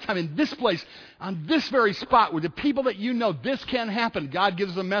your lifetime, in this place, on this very spot with the people that you know. This can happen. God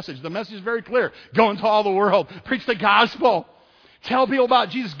gives a message. The message is very clear. Go into all the world. Preach the gospel. Tell people about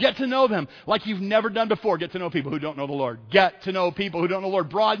Jesus. Get to know them like you've never done before. Get to know people who don't know the Lord. Get to know people who don't know the Lord.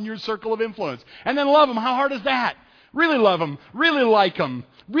 Broaden your circle of influence. And then love them. How hard is that? Really love them. Really like them.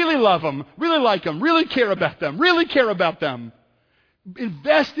 Really love them. Really like them. Really care about them. Really care about them.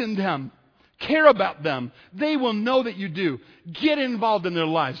 Invest in them. Care about them. They will know that you do. Get involved in their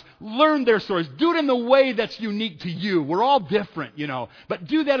lives. Learn their stories. Do it in the way that's unique to you. We're all different, but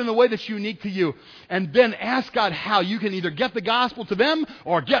do that in the way that's unique to you. And then ask God how you can either get the gospel to them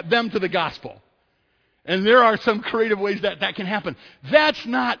or get them to the gospel. And there are some creative ways that can happen. That's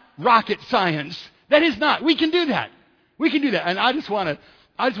not rocket science. That is not. We can do that. We can do that. And I just want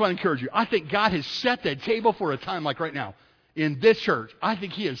to encourage you. I think God has set the table for a time like right now in this church. I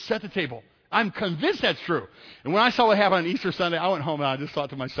think He has set the table. I'm convinced that's true. And when I saw what happened on Easter Sunday, I went home and I just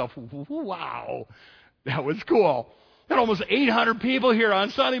thought to myself, wow, that was cool. Had almost 800 people here on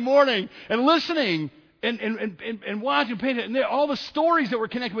Sunday morning and listening and watching, paying attention, and all the stories that were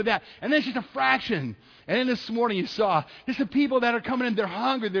connected with that. And then it's just a fraction. And then this morning you saw just the people that are coming in. They're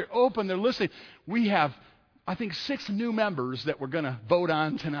hungry. They're open. They're listening. We have, I think, 6 new members that we're going to vote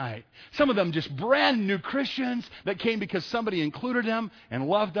on tonight. Some of them just brand new Christians that came because somebody included them and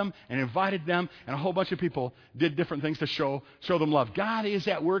loved them and invited them, and a whole bunch of people did different things to show them love. God is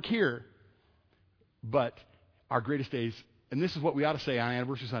at work here. But our greatest days, and this is what we ought to say on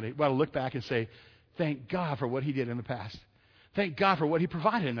Anniversary Sunday, we ought to look back and say, thank God for what He did in the past. Thank God for what He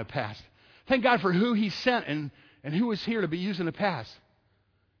provided in the past. Thank God for who He sent and who was here to be used in the past.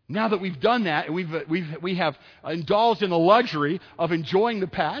 Now that we've done that, and we have indulged in the luxury of enjoying the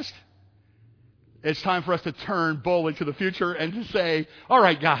past, it's time for us to turn boldly to the future and to say, all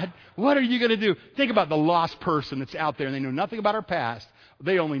right, God, what are you going to do? Think about the lost person that's out there, and they know nothing about our past.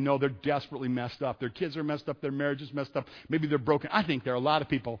 They only know they're desperately messed up. Their kids are messed up. Their marriage is messed up. Maybe they're broken. I think there are a lot of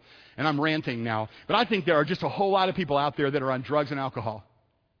people, and I'm ranting now, but I think there are just a whole lot of people out there that are on drugs and alcohol.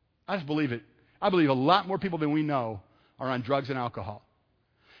 I just believe it. I believe a lot more people than we know are on drugs and alcohol.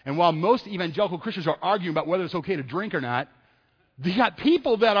 And while most evangelical Christians are arguing about whether it's okay to drink or not, they got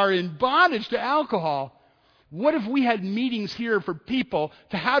people that are in bondage to alcohol. What if we had meetings here for people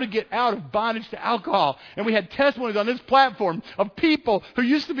to how to get out of bondage to alcohol? And we had testimonies on this platform of people who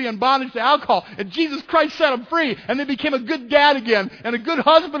used to be in bondage to alcohol, and Jesus Christ set them free, and they became a good dad again, and a good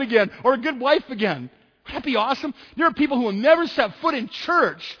husband again, or a good wife again. Would that be awesome? There are people who will never set foot in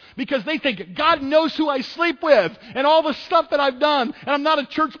church because they think God knows who I sleep with and all the stuff that I've done, and I'm not a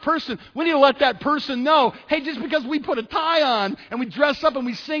church person. We need to let that person know, hey, just because we put a tie on and we dress up and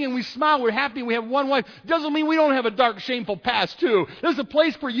we sing and we smile, we're happy and we have one wife, doesn't mean we don't have a dark, shameful past too. There's a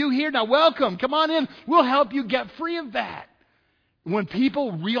place for you here. Now welcome. Come on in. We'll help you get free of that. When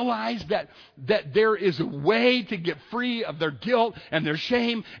people realize that there is a way to get free of their guilt and their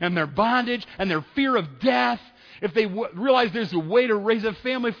shame and their bondage and their fear of death, if they realize there's a way to raise a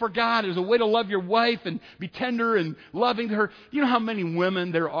family for God, there's a way to love your wife and be tender and loving to her. You know how many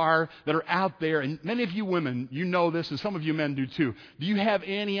women there are that are out there, and many of you women, you know this, and some of you men do too. Do you have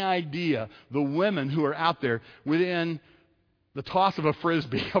any idea the women who are out there within the toss of a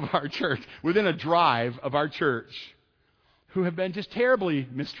frisbee of our church, within a drive of our church, who have been just terribly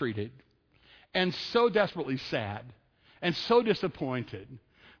mistreated and so desperately sad and so disappointed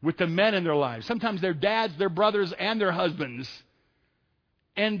with the men in their lives. Sometimes their dads, their brothers, and their husbands.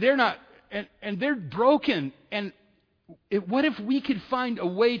 And they're not, and they're broken. And what if we could find a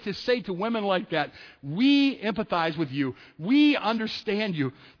way to say to women like that, we empathize with you. We understand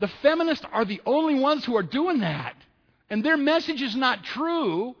you. The feminists are the only ones who are doing that. And their message is not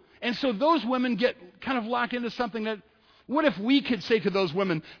true. And so those women get kind of locked into something that, what if we could say to those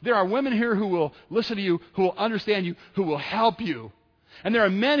women, there are women here who will listen to you, who will understand you, who will help you. And there are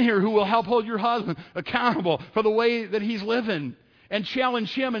men here who will help hold your husband accountable for the way that he's living and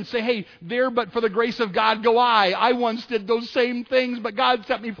challenge him and say, hey, there but for the grace of God go I. I once did those same things, but God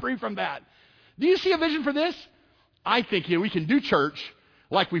set me free from that. Do you see a vision for this? I think we can do church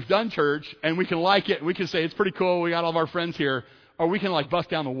like we've done church, and we can like it, and we can say it's pretty cool, we got all of our friends here, or we can bust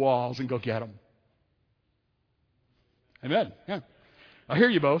down the walls and go get them. Amen. Yeah. I hear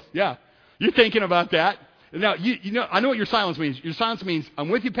you both. Yeah. You're thinking about that. Now, you know, I know what your silence means. Your silence means, I'm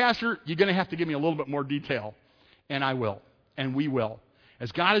with you, Pastor. You're going to have to give me a little bit more detail. And I will. And we will.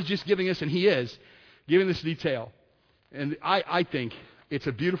 As God is just giving us, and He is, giving this detail. And I think it's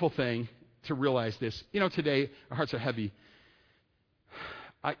a beautiful thing to realize this. You know, today, our hearts are heavy.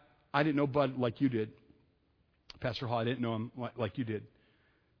 I didn't know Bud like you did. Pastor Hall, I didn't know him like you did.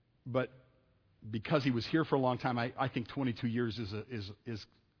 But because he was here for a long time, I think 22 years is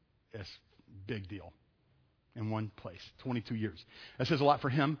a big deal in one place. 22 years. That says a lot for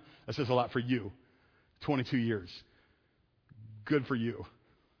him. That says a lot for you. 22 years. Good for you.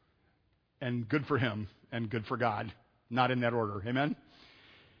 And good for him. And good for God. Not in that order. Amen?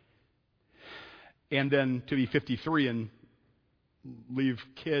 And then to be 53 and leave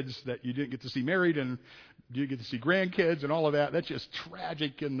kids that you didn't get to see married and you get to see grandkids and all of that. That's just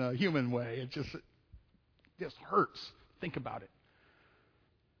tragic in the human way. It just hurts. Think about it.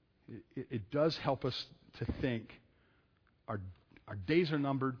 It does help us to think our days are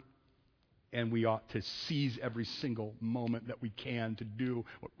numbered, and we ought to seize every single moment that we can to do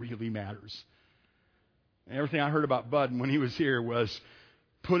what really matters. And everything I heard about Bud when he was here was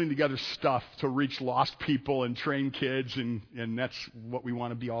putting together stuff to reach lost people and train kids, and that's what we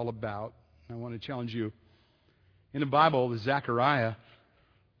want to be all about. I want to challenge you. In the Bible, the Zechariah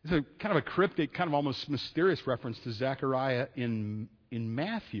is a kind of a cryptic, kind of almost mysterious reference to Zechariah in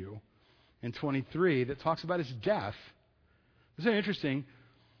Matthew in 23 that talks about his death. Isn't it interesting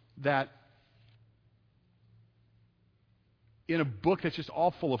that in a book that's just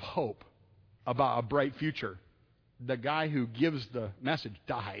all full of hope about a bright future, the guy who gives the message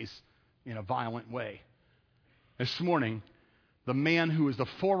dies in a violent way? This morning, the man who is the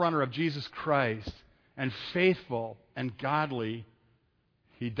forerunner of Jesus Christ and faithful and godly,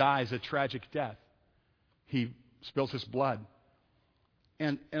 he dies a tragic death. He spills his blood.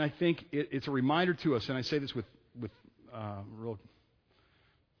 And I think it's a reminder to us, and I say this with real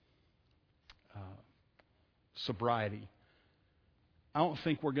sobriety. I don't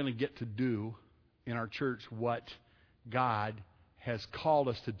think we're going to get to do in our church what God has called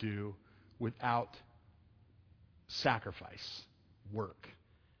us to do without sacrifice, work,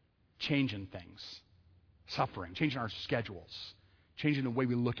 changing things, suffering, changing our schedules, changing the way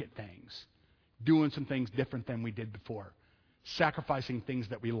we look at things, doing some things different than we did before, sacrificing things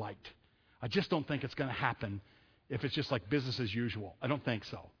that we liked. I just don't think it's going to happen if it's just like business as usual. I don't think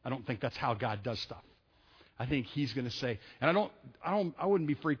so. I don't think that's how God does stuff. I think He's going to say, and I wouldn't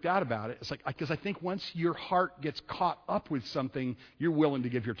be freaked out about it. It's like, because I think once your heart gets caught up with something, you're willing to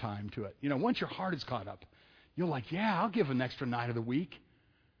give your time to it. You know, once your heart is caught up, you're like, yeah, I'll give an extra night of the week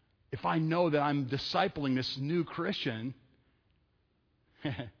if I know that I'm discipling this new Christian.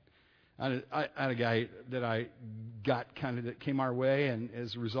 I had a guy that I got that came our way, and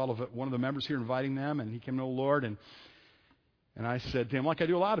as a result of it, one of the members here inviting them, and he came to the Lord, and I said to him, like I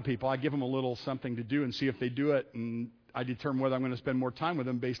do a lot of people, I give them a little something to do and see if they do it, and I determine whether I'm going to spend more time with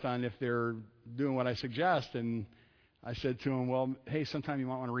them based on if they're doing what I suggest. And I said to him, well, hey, sometime you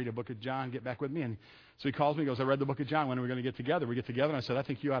might want to read a book of John, get back with me. And so he calls me, he goes, I read the book of John, when are we going to get together? We get together, and I said, I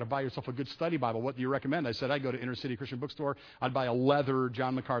think you ought to buy yourself a good study Bible. What do you recommend? I said, I'd go to Inner City Christian Bookstore, I'd buy a leather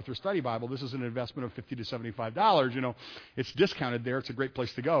John MacArthur study Bible. This is an investment of $50 to $75. You know, it's discounted there. It's a great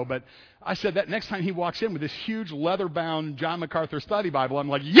place to go. But I said that next time he walks in with this huge leather-bound John MacArthur study Bible, I'm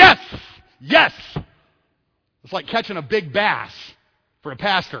like, yes! Yes! It's like catching a big bass for a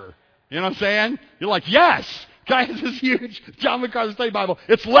pastor. You know what I'm saying? You're like, yes! Guy has this huge John MacArthur study Bible.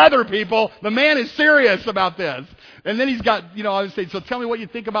 It's leather, people. The man is serious about this. And then he's got, I would say, so tell me what you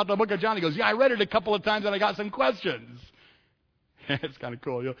think about the book of John. He goes, yeah, I read it a couple of times and I got some questions. It's kind of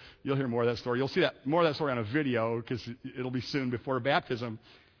cool. You'll hear more of that story. You'll see more of that story on a video because it'll be soon before baptism.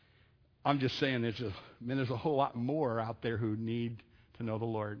 I'm just saying there's a whole lot more out there who need to know the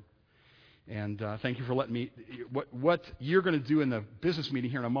Lord. And thank you for letting me. What you're going to do in the business meeting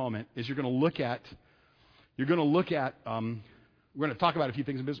here in a moment is you're going to look at, we're going to talk about a few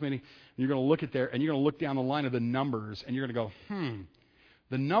things in business meeting, and you're going to look at there, and you're going to look down the line of the numbers, and you're going to go,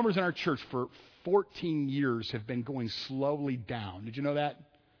 the numbers in our church for 14 years have been going slowly down. Did you know that?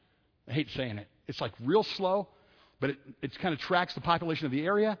 I hate saying it. It's like real slow, but it kind of tracks the population of the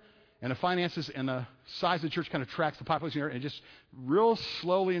area, and the finances and the size of the church kind of tracks the population of the area, and just real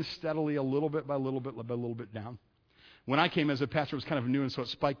slowly and steadily, a little bit by little bit down. When I came as a pastor, it was kind of new, and so it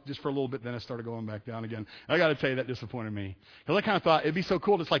spiked just for a little bit, then it started going back down again. I got to tell you, that disappointed me. Because I kind of thought it'd be so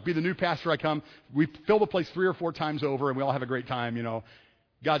cool to be the new pastor I come. We fill the place 3 or 4 times over, and we all have a great time,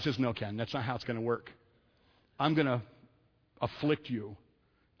 God says, no, Ken, that's not how it's going to work. I'm going to afflict you.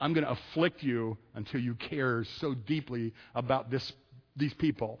 I'm going to afflict you until you care so deeply about these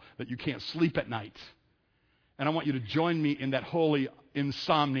people that you can't sleep at night. And I want you to join me in that holy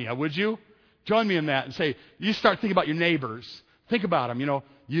insomnia, would you? Join me in that and say, you start thinking about your neighbors. Think about them,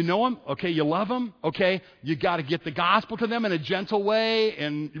 You know them, okay, you love them, okay, you got to get the gospel to them in a gentle way,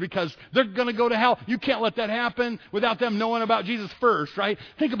 and because they're going to go to hell. You can't let that happen without them knowing about Jesus first, right?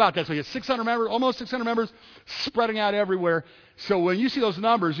 Think about that. So you get 600 members, almost 600 members, spreading out everywhere. So when you see those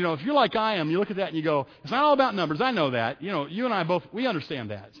numbers, if you're like I am, you look at that and you go, it's not all about numbers. I know that. You and I both, we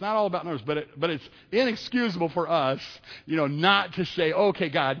understand that. It's not all about numbers, but it's inexcusable for us, not to say, okay,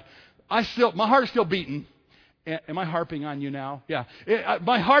 God, my heart is still beating. Am I harping on you now? Yeah.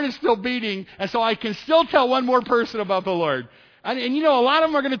 My heart is still beating, and so I can still tell one more person about the Lord. And a lot of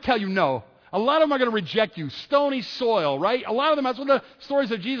them are going to tell you no. A lot of them are going to reject you. Stony soil, right? A lot of them, that's what the stories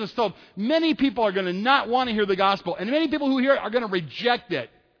that Jesus told. Many people are going to not want to hear the gospel, and many people who hear it are going to reject it.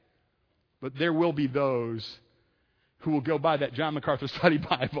 But there will be those who will go buy that John MacArthur Study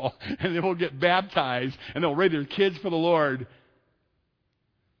Bible, and they will get baptized, and they'll raise their kids for the Lord.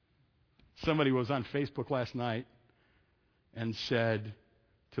 Somebody was on Facebook last night and said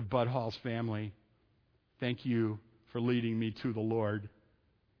to Bud Hall's family, thank you for leading me to the Lord.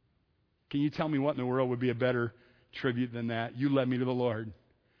 Can you tell me what in the world would be a better tribute than that? You led me to the Lord.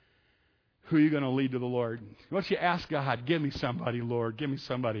 Who are you going to lead to the Lord? Why don't you ask God, give me somebody, Lord, give me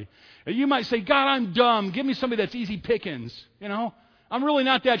somebody. And you might say, God, I'm dumb. Give me somebody that's easy pickings. I'm really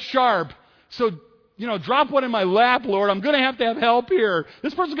not that sharp. So drop one in my lap, Lord. I'm going to have help here.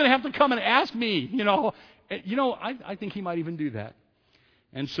 This person's going to have to come and ask me, I think he might even do that.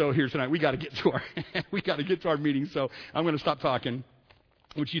 And so here tonight, we got to get to our meeting. So I'm going to stop talking,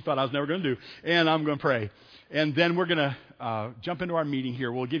 which you thought I was never going to do. And I'm going to pray. And then we're going to jump into our meeting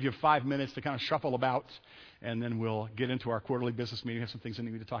here. We'll give you 5 minutes to kind of shuffle about. And then we'll get into our quarterly business meeting. We have some things that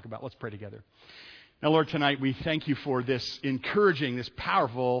we need to talk about. Let's pray together. Now, Lord, tonight we thank you for this encouraging, this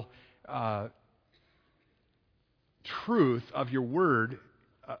powerful truth of your word.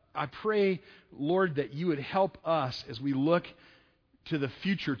 I pray, Lord, that you would help us as we look to the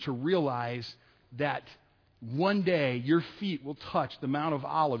future to realize that one day your feet will touch the Mount of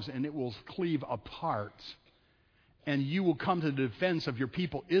Olives and it will cleave apart. And you will come to the defense of your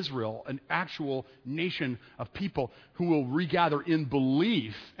people, Israel, an actual nation of people who will regather in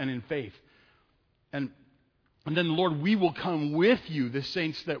belief and in faith. And then, Lord, we will come with you, the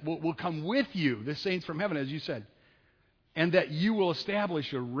saints that will come with you, the saints from heaven, as you said. And that you will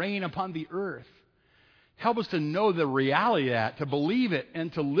establish a reign upon the earth. Help us to know the reality of that, to believe it,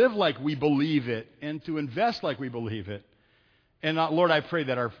 and to live like we believe it, and to invest like we believe it. And Lord, I pray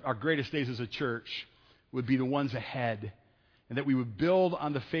that our greatest days as a church would be the ones ahead, and that we would build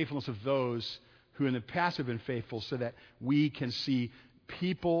on the faithfulness of those who in the past have been faithful, so that we can see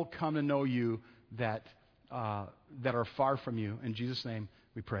people come to know you that are far from you. In Jesus' name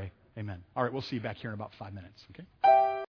we pray. Amen. All right, we'll see you back here in about 5 minutes. Okay?